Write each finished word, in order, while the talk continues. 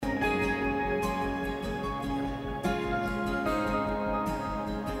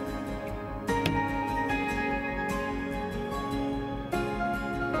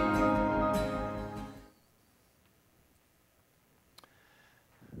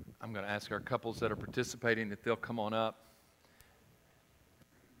I'm going to ask our couples that are participating if they'll come on up.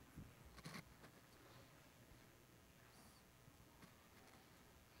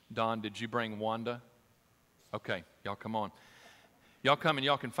 Don, did you bring Wanda? Okay, y'all come on. Y'all come and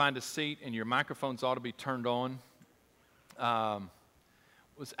y'all can find a seat, and your microphones ought to be turned on. It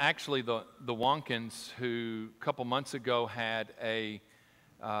was actually the Wonkins who a couple months ago had a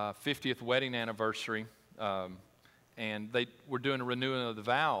 50th wedding anniversary, and they were doing a renewing of the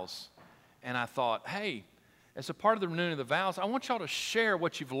vows. And I thought, hey, as a part of the renewing of the vows, I want y'all to share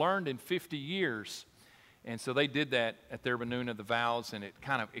what you've learned in 50 years. And so they did that at their renewing of the vows, and it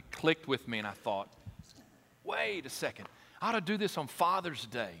clicked with me, and I thought, wait a second, I ought to do this on Father's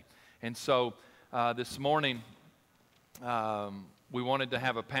Day. And so this morning, we wanted to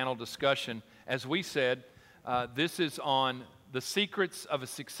have a panel discussion. As we said, this is on the secrets of a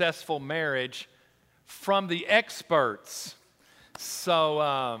successful marriage from the experts.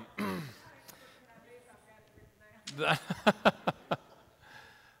 So,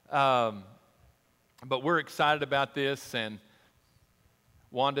 but we're excited about this, and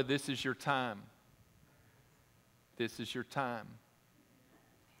Wanda, this is your time. This is your time.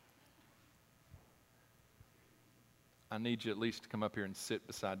 I need you at least to come up here and sit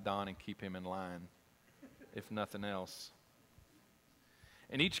beside Don and keep him in line, if nothing else.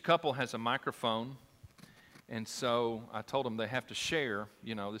 And each couple has a microphone, and so I told them they have to share.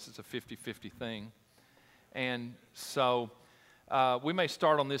 You know, this is a 50-50 thing. And so we may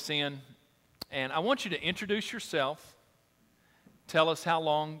start on this end, and I want you to introduce yourself. Tell us how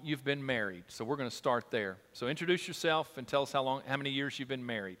long you've been married. So we're going to start there. So introduce yourself and tell us how many years you've been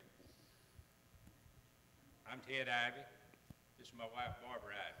married. I'm Ted Ivey. This is my wife,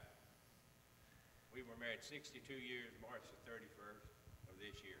 Barbara Ivey. We were married 62 years, March the 31st of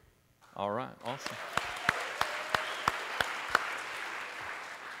this year. All right, awesome.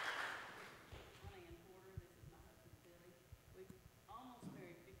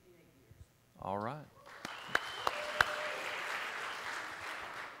 All right.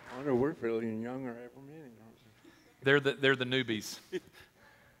 I wonder we're feeling younger every minute, aren't we? They're the newbies.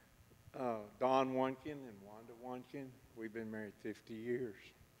 Don Wonkin and Wanda Wonkin. We've been married 50 years.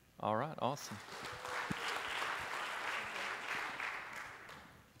 All right, awesome.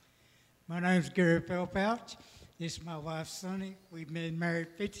 My name's Gary Phelpouch. This is my wife, Sonny. We've been married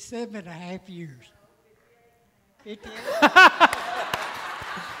 57 and a half years. 58.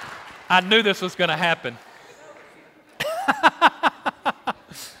 I knew this was going to happen.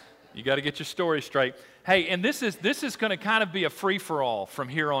 You got to get your story straight. Hey, and this is going to kind of be a free-for-all from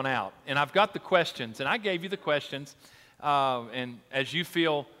here on out. And I've got the questions, and I gave you the questions. And as you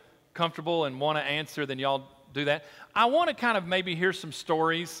feel comfortable and want to answer, then y'all do that. I want to kind of maybe hear some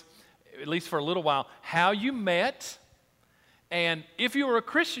stories, at least for a little while, how you met, and if you were a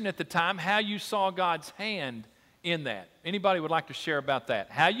Christian at the time, how you saw God's hand in that. Anybody would like to share about that?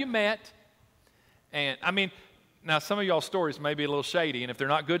 How you met, and I mean, now some of y'all's stories may be a little shady, and if they're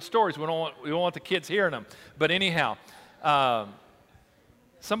not good stories, we don't want the kids hearing them. But anyhow,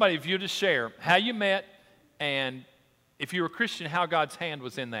 somebody, if you just share how you met, and if you were a Christian, how God's hand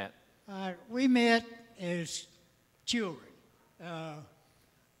was in that. We met as children.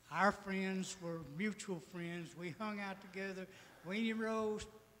 Our friends were mutual friends. We hung out together, weenie roast,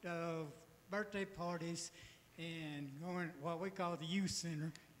 birthday parties, and going to what we call the youth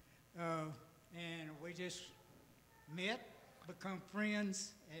center. And we just met, become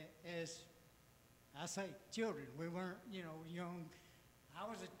friends as, I say, children. We weren't, young. I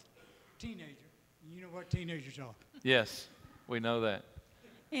was a teenager. You know what teenagers are. Yes, we know that.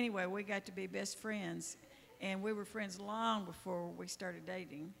 Anyway, we got to be best friends, and we were friends long before we started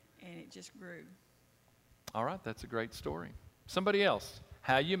dating, and it just grew. All right, that's a great story. Somebody else,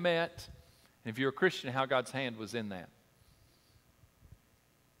 how you met, and if you're a Christian, how God's hand was in that.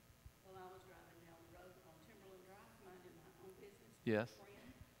 Well, I was driving down the road on Timberland Drive, minding my own business. Yes. A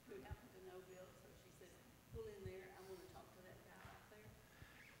friend who happened to know Bill, so she said, pull in there, I want to talk to that guy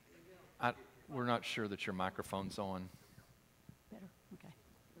out there. We're not sure that your microphone's on. Better, okay.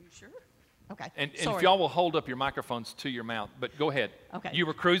 Are you sure? Okay. And if y'all will hold up your microphones to your mouth, but go ahead. Okay. You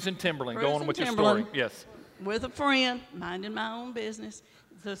were cruising Timberland. Go on with your Timberland. story. Yes. With a friend, minding my own business.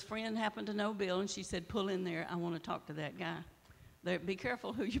 This friend happened to know Bill, and she said, pull in there, I want to talk to that guy. Be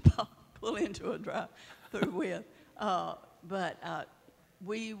careful who you pull into a drive-through with. But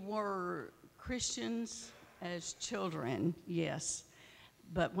we were Christians as children, yes.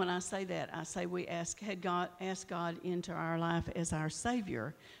 But when I say that, I say we asked God into our life as our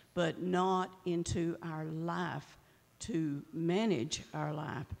Savior, but not into our life to manage our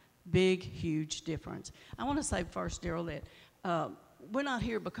life. Big, huge difference. I want to say first, Daryl, that we're not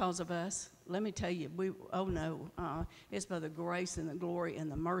here because of us. Let me tell you, it's by the grace and the glory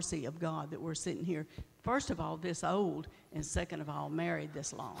and the mercy of God that we're sitting here. First of all, this old, and second of all, married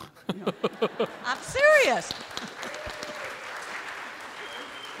this long. You know. I'm serious.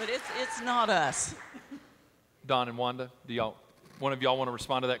 But it's not us. Don and Wanda, one of y'all want to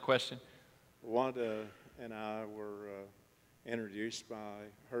respond to that question? Wanda and I were introduced by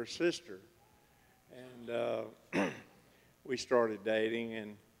her sister, and we started dating.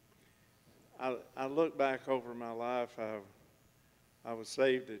 And I look back over my life. I was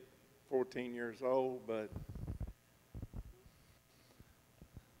saved at 14 years old, but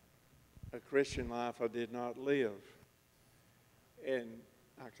a Christian life I did not live. And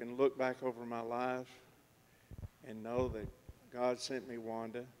I can look back over my life and know that God sent me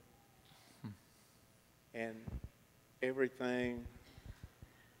Wanda, and everything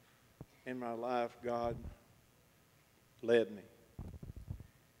in my life, God led me.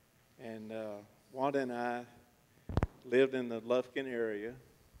 And Wanda and I lived in the Lufkin area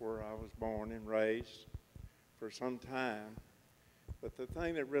where I was born and raised for some time. But the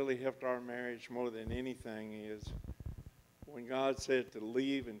thing that really helped our marriage more than anything is when God said to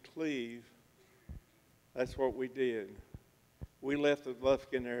leave and cleave, that's what we did. We left the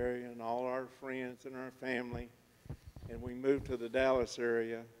Lufkin area and all our friends and our family, and we moved to the Dallas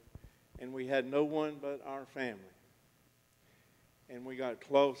area, and we had no one but our family. And we got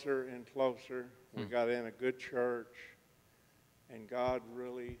closer and closer. We got in a good church, and God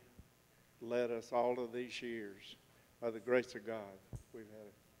really led us all of these years. By the grace of God, we've had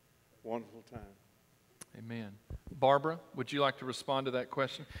a wonderful time. Amen. Barbara, would you like to respond to that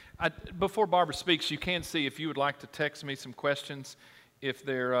question? Before Barbara speaks, you can see if you would like to text me some questions. If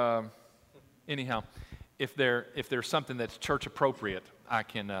they're if there's something that's church appropriate,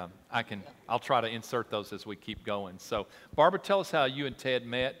 I'll try to insert those as we keep going. So, Barbara, tell us how you and Ted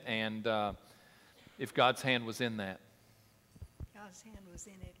met, and if God's hand was in that. God's hand was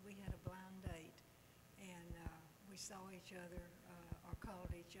in it. We had a blind date, and we saw each other or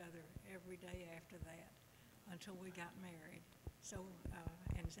called each other every day after that until we got married. So,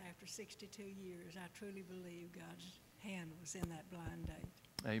 and after 62 years, I truly believe God's hand was in that blind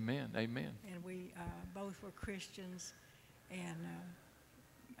date. Amen, amen. And we both were Christians, and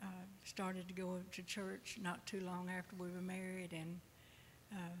started to go to church not too long after we were married, and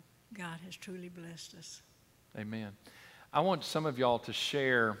God has truly blessed us. Amen. I want some of y'all to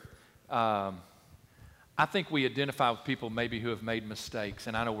share. I think we identify with people maybe who have made mistakes,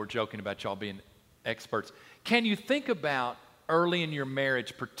 and I know we're joking about y'all being experts. Can you think about early in your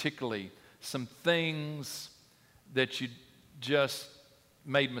marriage, particularly, some things that you just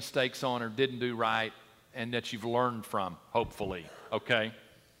made mistakes on or didn't do right, and that you've learned from, hopefully, okay?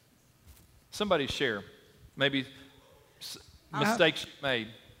 Somebody share, maybe mistakes you made.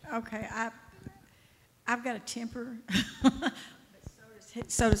 Okay, I've got a temper, but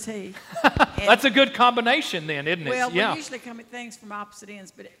so does he. That's a good combination then, isn't it? Well, yeah. we usually come at things from opposite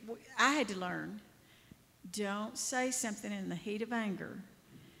ends, but I had to learn, don't say something in the heat of anger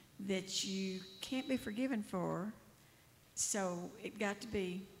that you can't be forgiven for. So it got to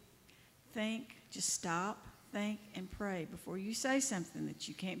be just stop, think, and pray before you say something that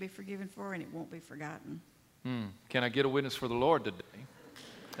you can't be forgiven for, and it won't be forgotten. Can I get a witness for the Lord today?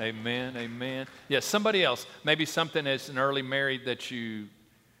 Amen, amen. Yes, somebody else, maybe something as an early married that you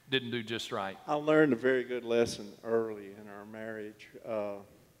didn't do just right. I learned a very good lesson early in our marriage.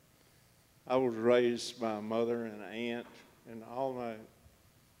 I was raised by a mother and an aunt, and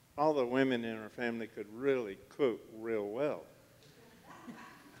all the women in our family could really cook real well.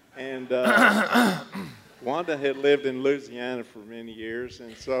 And Wanda had lived in Louisiana for many years,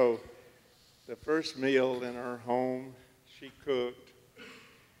 and so the first meal in our home, she cooked,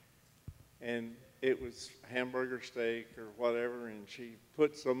 and it was hamburger steak or whatever, and she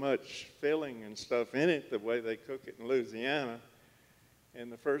put so much filling and stuff in it the way they cook it in Louisiana.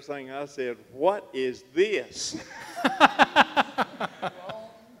 And the first thing I said, "What is this?"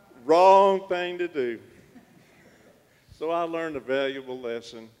 Wrong thing to do. So I learned a valuable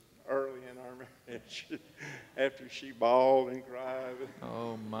lesson early in our marriage after she bawled and cried.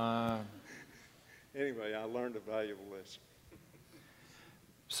 Oh, my. Anyway, I learned a valuable lesson.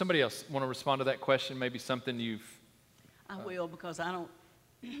 Somebody else want to respond to that question? Maybe something you've... I will, because I don't,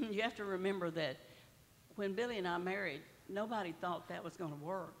 you have to remember that when Billy and I married, nobody thought that was going to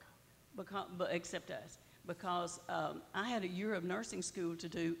work, except us, because I had a year of nursing school to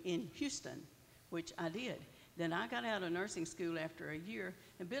do in Houston, which I did. Then I got out of nursing school after a year,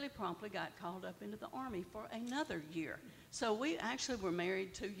 and Billy promptly got called up into the Army for another year. So we actually were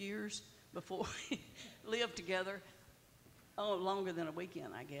married 2 years before we lived together. Oh, longer than a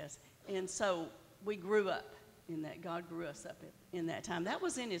weekend, I guess. And so we grew up in that. God grew us up in that time. That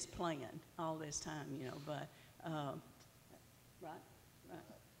was in His plan all this time, you know. But right.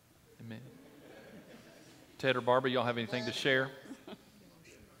 Amen. Ted or Barbara, y'all have anything to share?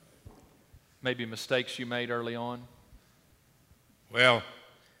 Maybe mistakes you made early on? Well,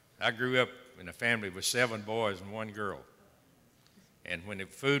 I grew up in a family with 7 boys and 1 girl. And when the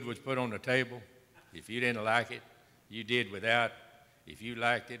food was put on the table, if you didn't like it, you did without. If you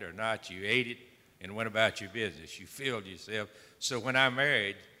liked it or not, you ate it and went about your business. You filled yourself. So when I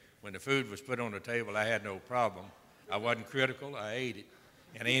married, when the food was put on the table, I had no problem. I wasn't critical. I ate it,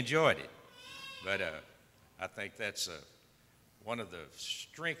 and I enjoyed it. But I think that's one of the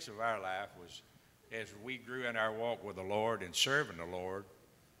strengths of our life was as we grew in our walk with the Lord and serving the Lord,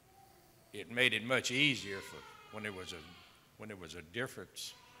 it made it much easier for when there was a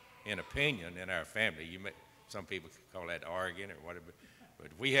difference in opinion in our family. Some people call that arguing or whatever, but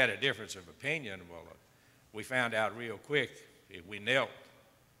if we had a difference of opinion, well, we found out real quick. If we knelt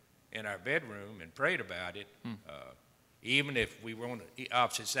in our bedroom and prayed about it, even if we were on the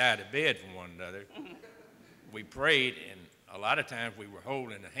opposite side of the bed from one another, we prayed, and a lot of times we were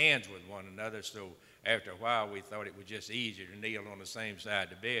holding hands with one another, so after a while we thought it was just easier to kneel on the same side of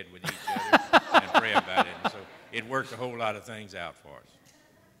the bed with each other and pray about it. And so it worked a whole lot of things out for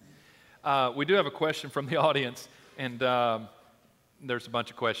us. We do have a question from the audience, and there's a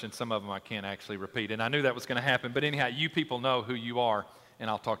bunch of questions. Some of them I can't actually repeat, and I knew that was going to happen. But anyhow, you people know who you are, and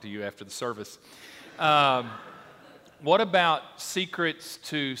I'll talk to you after the service. What about secrets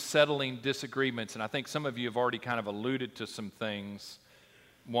to settling disagreements? And I think some of you have already kind of alluded to some things.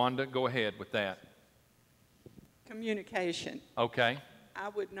 Wanda, go ahead with that. Communication. Okay. I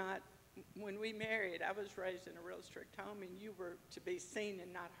would not, when we married, I was raised in a real strict home, and you were to be seen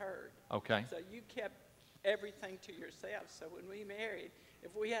and not heard. Okay. So you kept everything to yourself. So when we married,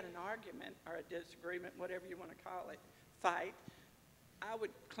 if we had an argument or a disagreement, whatever you want to call it, fight, I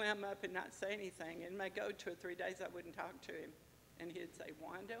would clam up and not say anything. And it may go 2 or 3 days I wouldn't talk to him. And he'd say,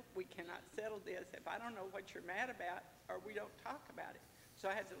 Wanda, we cannot settle this if I don't know what you're mad about or we don't talk about it. So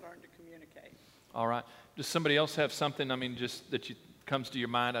I had to learn to communicate. All right. Does somebody else have something, I mean, just that comes to your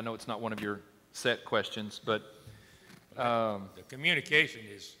mind? I know it's not one of your set questions, but... The communication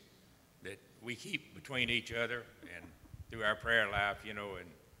is that we keep between each other and through our prayer life, you know, and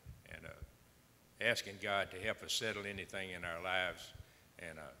asking God to help us settle anything in our lives.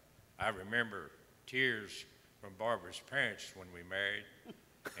 And I remember tears from Barbara's parents when we married,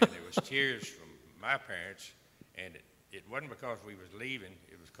 and there was tears from my parents, and it wasn't because we was leaving,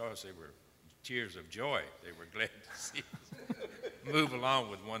 it was because they were tears of joy. They were glad to see us move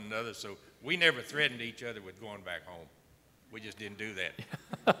along with one another. So we never threatened each other with going back home. We just didn't do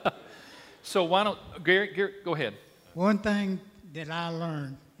that. So why don't, Gary, go ahead. One thing that I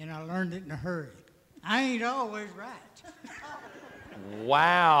learned, and I learned it in a hurry, I ain't always right.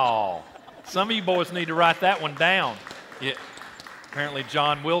 Wow. Some of you boys need to write that one down. Yeah. Apparently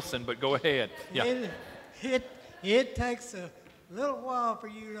John Wilson, but go ahead. Yeah. It takes a little while for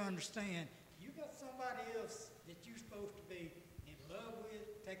you to understand. You got somebody else that you're supposed to be in love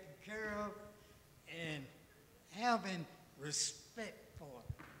with, taking care of, and having respect for.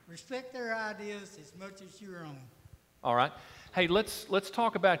 Respect their ideas as much as your own. All right. Hey, let's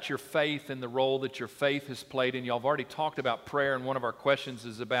talk about your faith and the role that your faith has played. And y'all have already talked about prayer, and one of our questions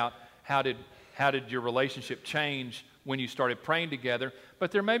is about how did your relationship change when you started praying together.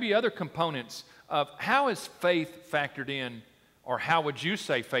 But there may be other components of how is faith factored in, or how would you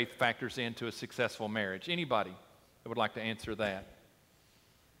say faith factors into a successful marriage? Anybody that would like to answer that?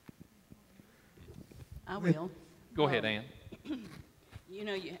 I will. Go ahead, Ann. You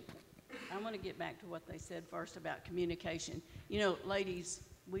know, I want to get back to what they said first about communication. You know, ladies,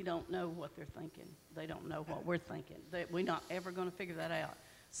 we don't know what they're thinking. They don't know what we're thinking. We're not ever going to figure that out.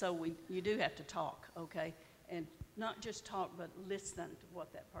 So you do have to talk, okay? And not just talk, but listen to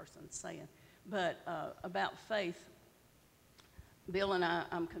what that person's saying. But about faith, Bill and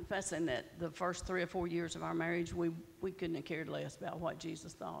I'm confessing that the first 3 or 4 years of our marriage, we couldn't have cared less about what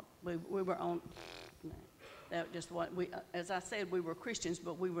Jesus thought. We were on... That just what as I said, we were Christians,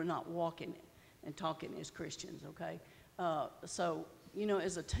 but we were not walking and talking as Christians, okay? So, you know,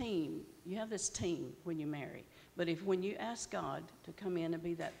 as a team, you have this team when you marry. But when you ask God to come in and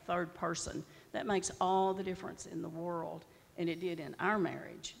be that third person, that makes all the difference in the world. And it did in our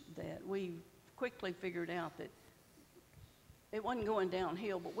marriage, that we quickly figured out that it wasn't going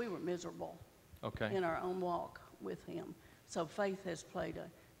downhill, but we were miserable in our own walk with Him. So faith has played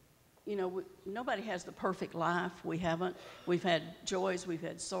you know, nobody has the perfect life. We haven't. We've had joys, we've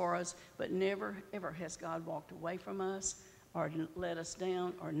had sorrows, but never, ever has God walked away from us or let us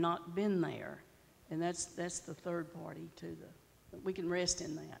down or not been there. And that's the third party to we can rest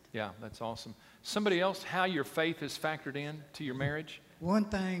in that. Yeah, that's awesome. Somebody else, how your faith is factored in to your marriage? One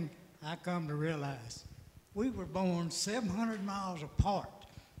thing I come to realize, we were born 700 miles apart.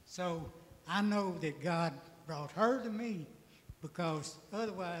 So I know that God brought her to me, because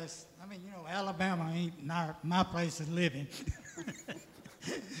otherwise, I mean, you know, Alabama ain't my place of living.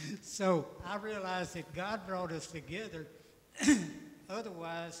 So I realized that God brought us together.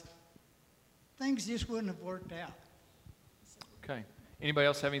 Otherwise, things just wouldn't have worked out. Okay. Anybody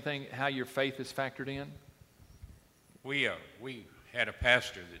else have anything, how your faith is factored in? We had a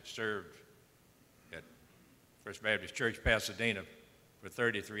pastor that served at First Baptist Church, Pasadena, for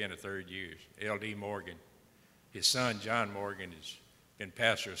 33 1/3 years, L.D. Morgan. His son, John Morgan, has been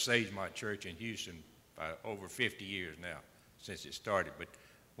pastor of Sagemont Church in Houston for over 50 years now, since it started. But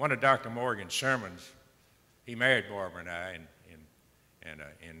one of Dr. Morgan's sermons, he married Barbara and I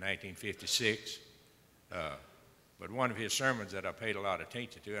in 1956. But one of his sermons that I paid a lot of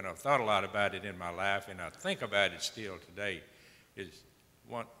attention to, and I've thought a lot about it in my life, and I think about it still today, is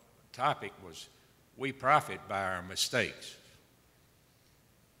one topic was, we profit by our mistakes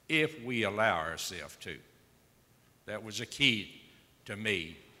if we allow ourselves to. That was a key to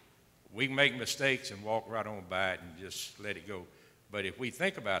me. We can make mistakes and walk right on by it and just let it go. But if we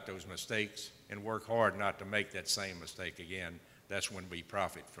think about those mistakes and work hard not to make that same mistake again, that's when we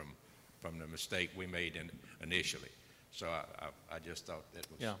profit from the mistake we made initially. So I just thought that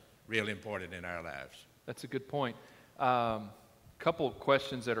was really important in our lives. That's a good point. Couple of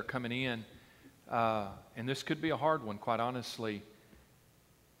questions that are coming in, and this could be a hard one, quite honestly.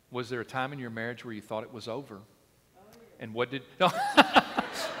 Was there a time in your marriage where you thought it was over? And what did... No.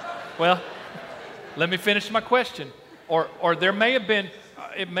 Well, let me finish my question. Or there may have been,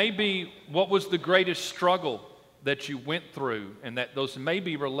 it may be, what was the greatest struggle that you went through, and that those may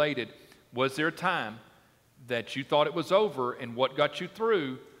be related. Was there a time that you thought it was over, and what got you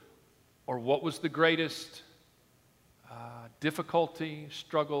through, or what was the greatest difficulty,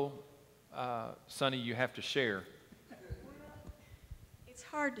 struggle, Sonny, you have to share? It's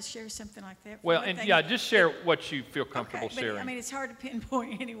hard to share something like that. Well, and yeah, just share what you feel comfortable Okay, but, sharing. I mean, it's hard to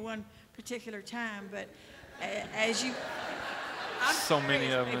pinpoint any one particular time, but as you... I'm So many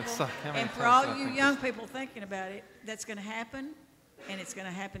curious, of them. It's people, like, how many and for times all I you think young people thinking about it, that's going to happen, and it's going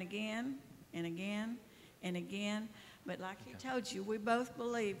to happen again and again and again. But like he told you, we both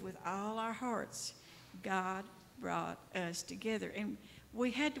believe with all our hearts God brought us together. And we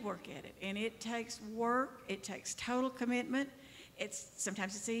had to work at it. And it takes work. It takes total commitment.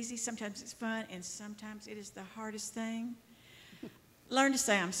 Sometimes it's easy, sometimes it's fun, and sometimes it is the hardest thing. Learn to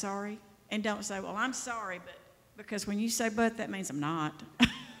say I'm sorry, and don't say, well, I'm sorry, but, because when you say but, that means I'm not.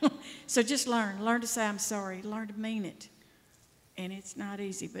 So just learn to say I'm sorry, learn to mean it. And it's not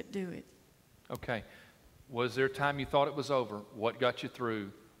easy, but do it. Okay. Was there a time you thought it was over? What got you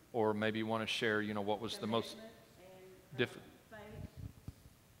through? Or maybe you want to share, what was the most difficult?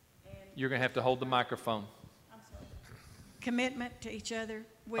 You're going to have to hold the microphone. Commitment to each other.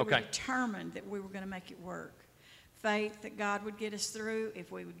 We were determined that we were going to make it work. Faith that God would get us through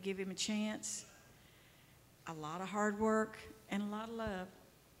if we would give him a chance. A lot of hard work and a lot of love.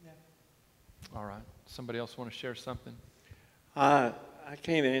 All right. Somebody else want to share something? I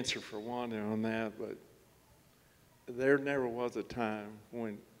can't answer for Wanda on that, but there never was a time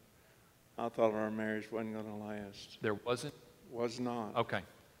when I thought our marriage wasn't going to last. There wasn't? Was not. Okay. I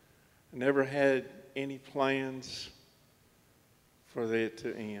never had any plans for it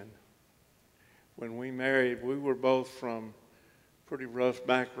to end. When we married, we were both from pretty rough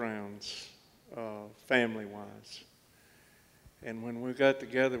backgrounds, family-wise. And when we got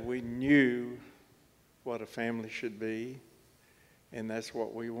together, we knew what a family should be, and that's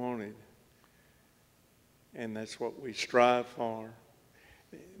what we wanted. And that's what we strive for.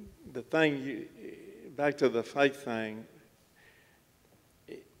 The thing, back to the faith thing,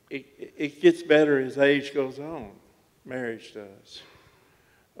 it gets better as age goes on. Marriage does.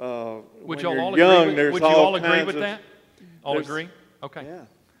 Would when you all you're young, agree with, there's would you all all agree kinds with of- that? All there's- agree? Okay. Yeah.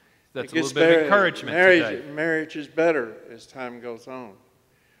 That's It a gets little bit of better. encouragement today. Marriage is better as time goes on.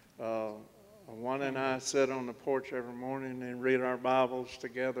 Juan and I sit on the porch every morning and read our Bibles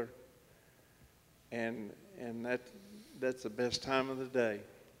together, and that's the best time of the day.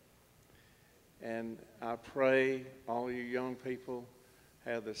 And I pray all you young people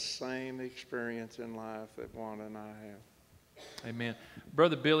have the same experience in life that Juan and I have. Amen.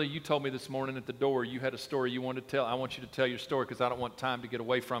 Brother Billy, you told me this morning at the door you had a story you wanted to tell. I want you to tell your story because I don't want time to get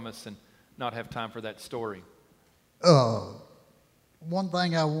away from us and not have time for that story. One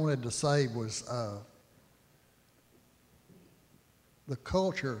thing I wanted to say was the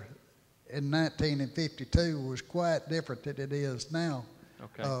culture in 1952 was quite different than it is now.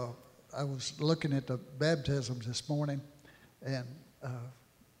 Okay. I was looking at the baptisms this morning, and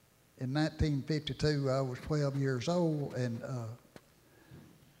in 1952 I was 12 years old, and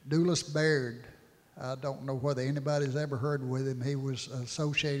Dulles Baird, I don't know whether anybody's ever heard with him. He was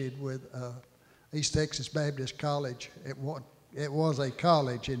associated with East Texas Baptist College. It was a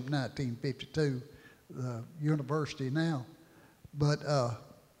college in 1952, the university now, but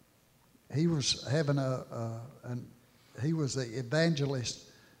he was having he was the evangelist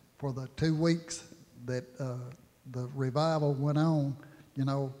for the 2 weeks that the revival went on. You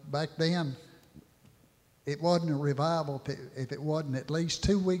know, back then, it wasn't a revival if it wasn't at least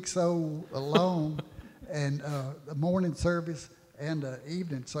 2 weeks old alone, and the morning service and the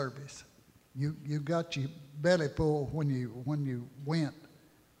evening service. You got your belly full when you went.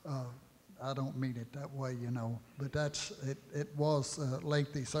 I don't mean it that way, you know, but it was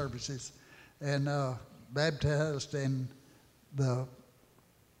lengthy services, and baptized in the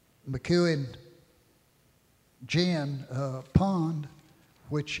McEwen Gin Pond,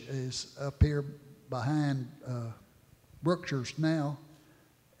 which is up here behind Brookshire's now,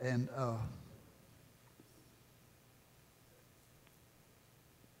 and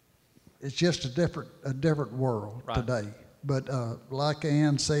it's just a different world today. But like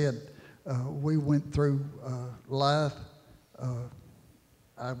Ann said, we went through life,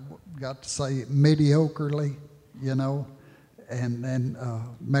 I got to say mediocrely, you know, and then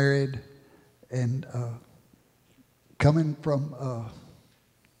married, and coming from,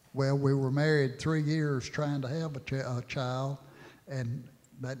 well, we were married 3 years trying to have a child, and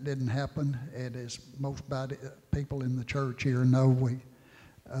that didn't happen. And as most people in the church here know, we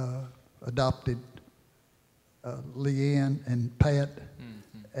adopted Leanne and Pat,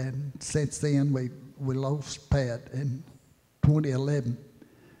 and since then we lost Pat in 2011.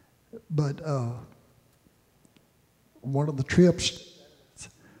 But one of the trips,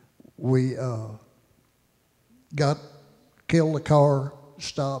 we killed the car,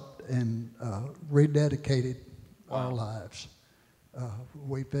 stopped, and rededicated our lives.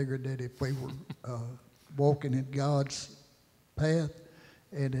 We figured that if we were walking in God's path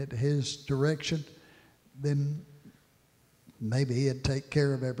and at His direction, then maybe He'd take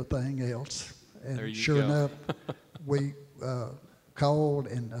care of everything else. And sure enough, we called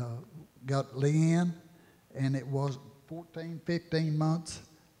and got Leanne, and it was 14, 15 months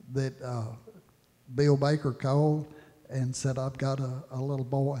that Bill Baker called and said, I've got a little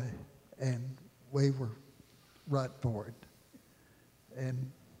boy, and we were right for it.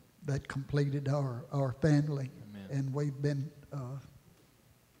 And that completed our family. Amen. And we've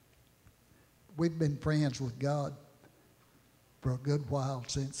been friends with God for a good while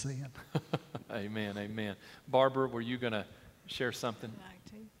since then. Amen, amen. Barbara, were you going to share something? I'd like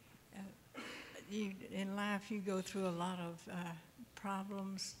to. In life, you go through a lot of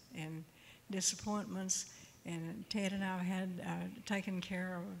problems and disappointments, and Ted and I had taken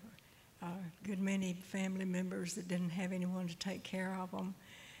care of a good many family members that didn't have anyone to take care of them,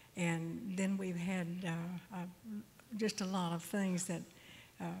 and then we've had just a lot of things that,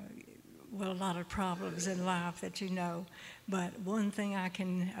 well, a lot of problems in life that you know, but one thing I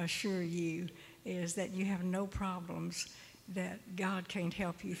can assure you is that you have no problems that God can't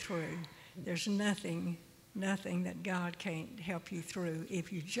help you through. There's nothing that God can't help you through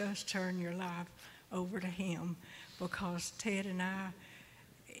if you just turn your life over to Him. Because Ted and I,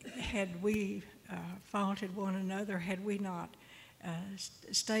 had we faulted one another, had we not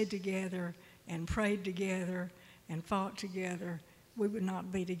stayed together and prayed together and fought together, we would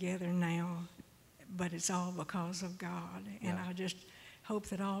not be together now. But it's all because of God. And I just hope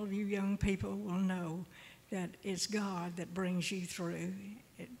that all of you young people will know that it's God that brings you through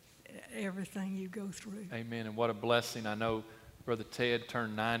everything you go through. Amen. And what a blessing. I know Brother Ted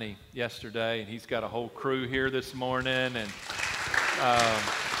turned 90 yesterday, and he's got a whole crew here this morning. And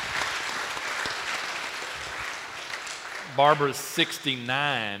Barbara's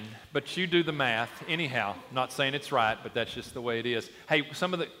 69, but you do the math. Anyhow, not saying it's right, but that's just the way it is. Hey,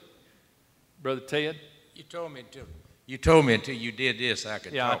 Brother Ted? You told me until you did this I could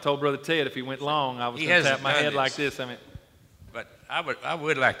talk. Yeah, I told Brother Ted if he went long, I was going to tap my head like this. But I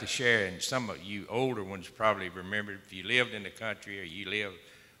would like to share, and some of you older ones probably remember, if you lived in the country or you lived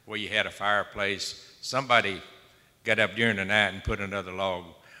where you had a fireplace, somebody got up during the night and put another log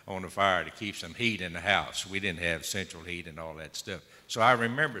on the fire to keep some heat in the house. We didn't have central heat and all that stuff. So I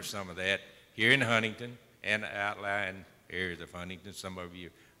remember some of that here in Huntington and the outlying areas of Huntington, some of you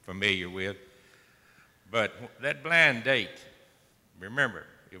familiar with. But that blind date, remember,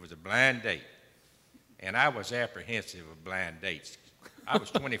 it was a blind date. And I was apprehensive of blind dates I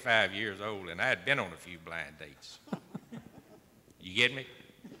was 25 years old, and I had been on a few blind dates. You get me?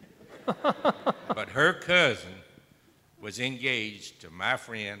 But her cousin was engaged to my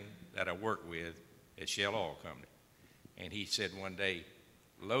friend that I work with at Shell Oil Company. And he said one day,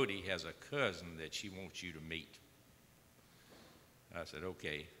 Lodi has a cousin that she wants you to meet. I said,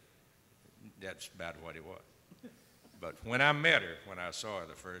 okay, that's about what it was. But when I met her, when I saw her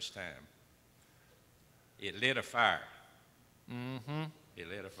the first time, it lit a fire. Mm-hmm. It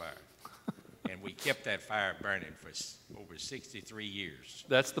lit a fire. And we kept that fire burning for over 63 years.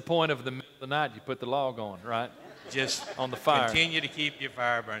 That's the point of the middle of the night. You put the log on, right? Just on the fire. Continue to keep your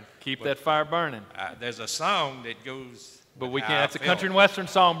fire burning. Keep that fire burning. There's a song that goes. But we can't. That's a country and western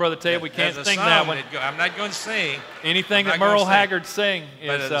song, Brother Ted. We can't sing that one. I'm not going to sing. Anything that Merle Haggard sing is.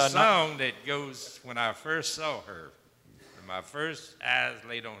 But there's a song that goes when I first saw her, when my first eyes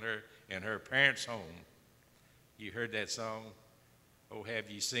laid on her in her parents' home. You heard that song? Oh, have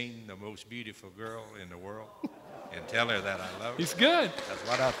you seen the most beautiful girl in the world? And tell her that I love her. He's good. That's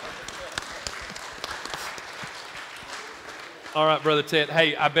what I thought. All right, Brother Ted.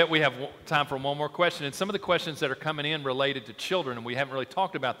 Hey, I bet we have time for one more question. And some of the questions that are coming in related to children, and we haven't really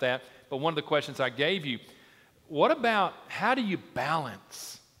talked about that, but one of the questions I gave you, what about how do you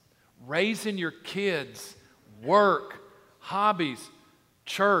balance raising your kids, work, hobbies,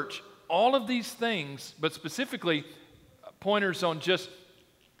 church, all of these things, but specifically pointers on just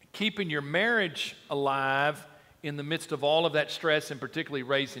keeping your marriage alive in the midst of all of that stress and particularly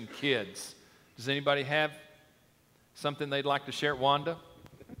raising kids? Does anybody have something they'd like to share? Wanda,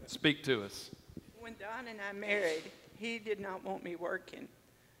 speak to us. When Don and I married, he did not want me working.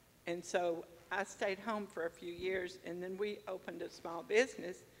 And so I stayed home for a few years, and then we opened a small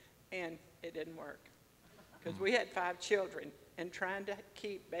business, and it didn't work. Because we had 5 children, and trying to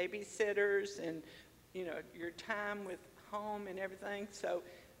keep babysitters and, you know, your time with home and everything. So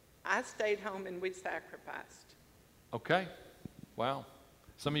I stayed home, and we sacrificed. Okay. Wow.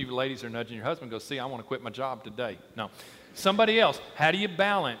 Some of you ladies are nudging your husband, go, see, I want to quit my job today. No. Somebody else, how do you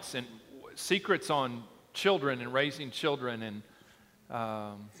balance? And secrets on children and raising children. And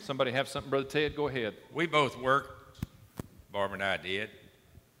somebody have something? Brother Ted, go ahead. We both worked. Barbara and I did.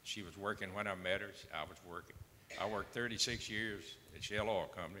 She was working when I met her. I was working. I worked 36 years at Shell Oil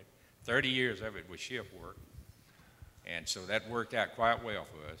Company. 30 years of it was shift work. And so that worked out quite well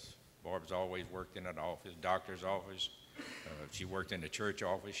for us. Barbara's always worked in an office, doctor's office. She worked in the church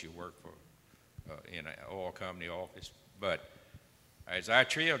office. She worked for in an oil company office. But as our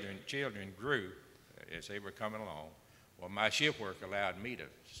children grew, as they were coming along, well, my shift work allowed me to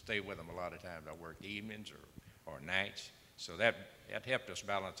stay with them a lot of times. I worked evenings or nights. So that helped us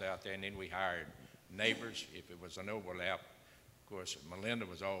balance out there. And then we hired neighbors if it was an overlap. Of course, Melinda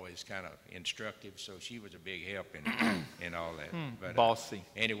was always kind of instructive, so she was a big help in all that. But, bossy.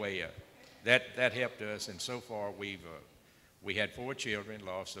 Anyway, that helped us, and so far we had 4 children,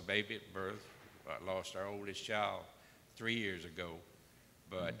 lost a baby at birth, lost our oldest child 3 years ago,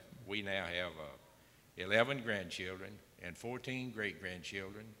 but we now have 11 grandchildren and 14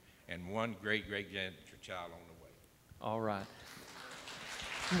 great-grandchildren and 1 great-great-grandchild on the way. All right.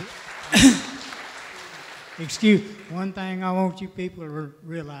 Excuse, one thing I want you people to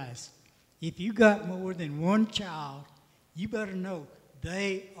realize, if you got more than 1 child, you better know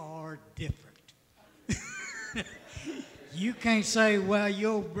they are different. You can't say, well,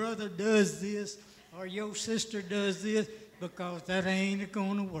 your brother does this or your sister does this, because that ain't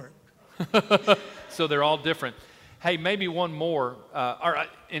going to work. So they're all different. Hey, maybe one more,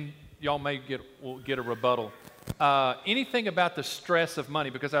 and y'all may will get a rebuttal. Anything about the stress of money?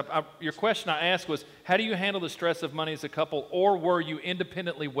 Because your question I asked was, how do you handle the stress of money as a couple, or were you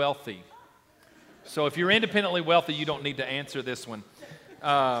independently wealthy? So if you're independently wealthy, you don't need to answer this one.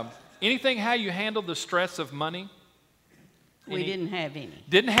 Anything how you handle the stress of money? We didn't have any.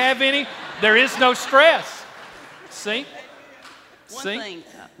 Didn't have any? There is no stress. See?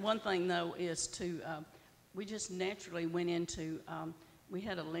 One thing though is we just naturally went into, we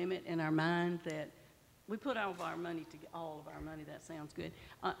had a limit in our mind that we put all of our money, that sounds good,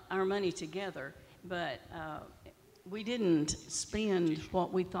 our money together, but we didn't spend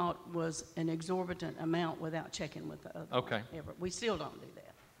what we thought was an exorbitant amount without checking with the other one ever. We still don't do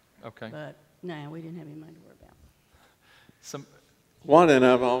that. Okay. But no, we didn't have any money to worry about. Wanda and I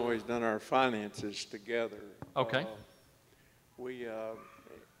have always done our finances together. Okay.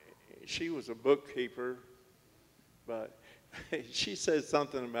 She was a bookkeeper, but she said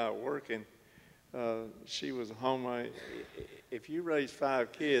something about working. She was home. If you raise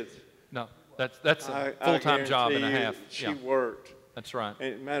 5 kids, no, that's a full-time job and a half. She worked. That's right.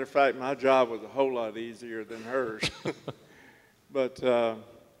 And matter of fact, my job was a whole lot easier than hers. But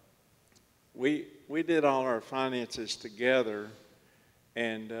we did all our finances together,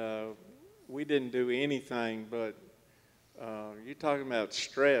 and we didn't do anything but, you're talking about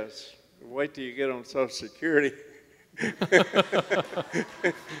stress. Wait till you get on Social Security.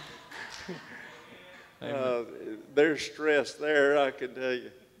 There's stress there, I can tell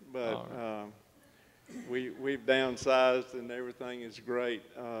you. But we've downsized and everything is great.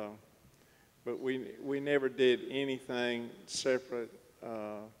 But we never did anything separate.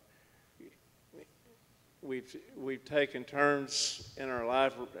 We've taken turns in our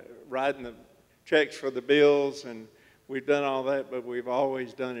life writing the checks for the bills, and we've done all that, but we've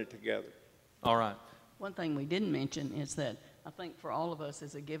always done it together. All right. One thing we didn't mention is that I think for all of us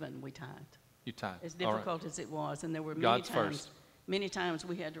as a given, we tithed. You tithe. As All right. difficult as it was, and there were God's first. many times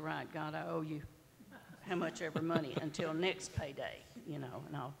we had to write, God, I owe you how much ever money until next payday, you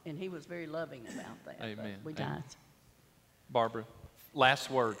know, and he was very loving about that. Amen. But we Amen. tithed. Barbara,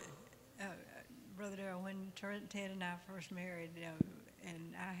 last word. Brother Darrell, when Ted and I first married,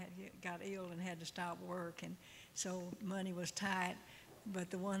 and I had got ill and had to stop work, and so money was tight.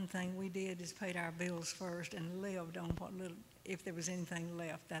 But the one thing we did is paid our bills first and lived on what little, if there was anything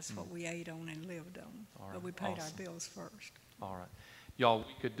left, that's what we ate on and lived on. All right. But we paid Awesome. our bills first. All right. Y'all,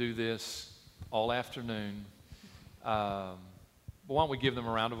 we could do this all afternoon. But why don't we give them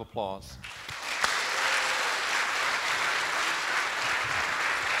a round of applause?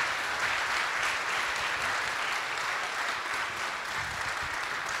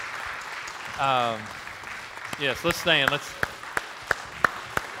 Yes, let's stand.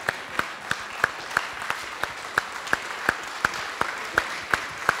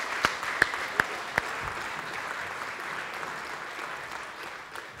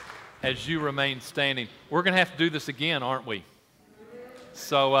 As you remain standing, we're going to have to do this again, aren't we?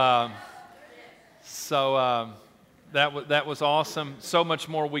 So that was awesome. So much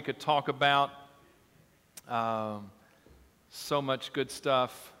more we could talk about. So much good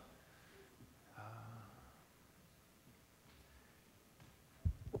stuff.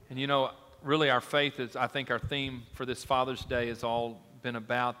 And you know, really our faith is, I think our theme for this Father's Day has all been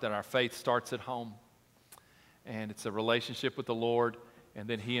about that our faith starts at home. And it's a relationship with the Lord, and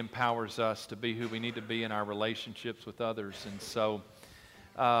then He empowers us to be who we need to be in our relationships with others. And so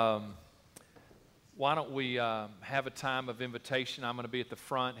why don't we have a time of invitation? I'm going to be at the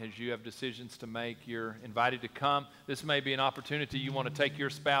front as you have decisions to make. You're invited to come. This may be an opportunity. You want to take your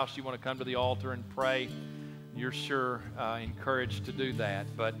spouse, you want to come to the altar and pray. You're sure encouraged to do that.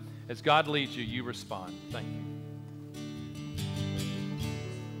 But as God leads you, you respond. Thank you.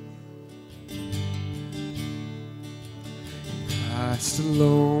 Christ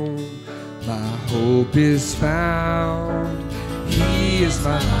alone, my hope is found. He is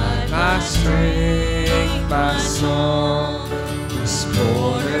my light, my strength, my song. This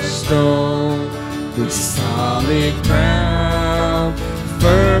cornerstone, this solid ground,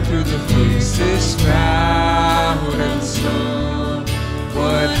 firm through the fiercest cloud and storm.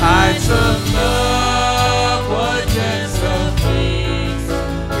 What heights of love, what depths of peace,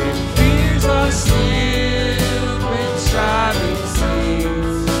 when fears are stilled, when striving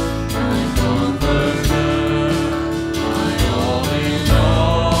cease. My comforter, my all in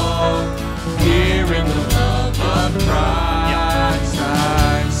all, here in the love of Christ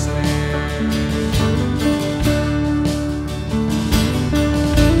I stand.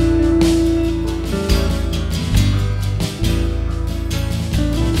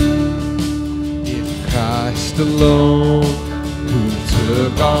 Christ alone, who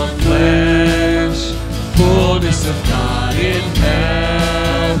took on flesh, fullness of God in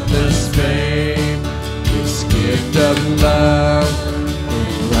helpless babe, this gift of love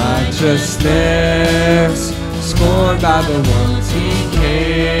and righteousness, scorned by the ones He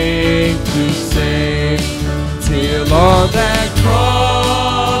came to save, till on that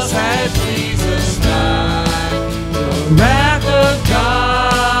cross had Jesus died, the wrath of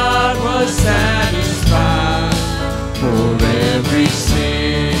God was satisfied, for every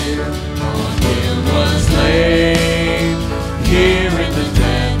sin on Him was laid. Here in the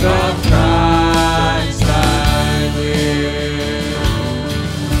death of Christ I live.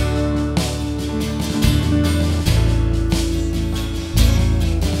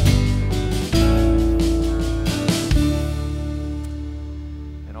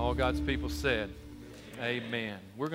 And all God's people said, amen. We're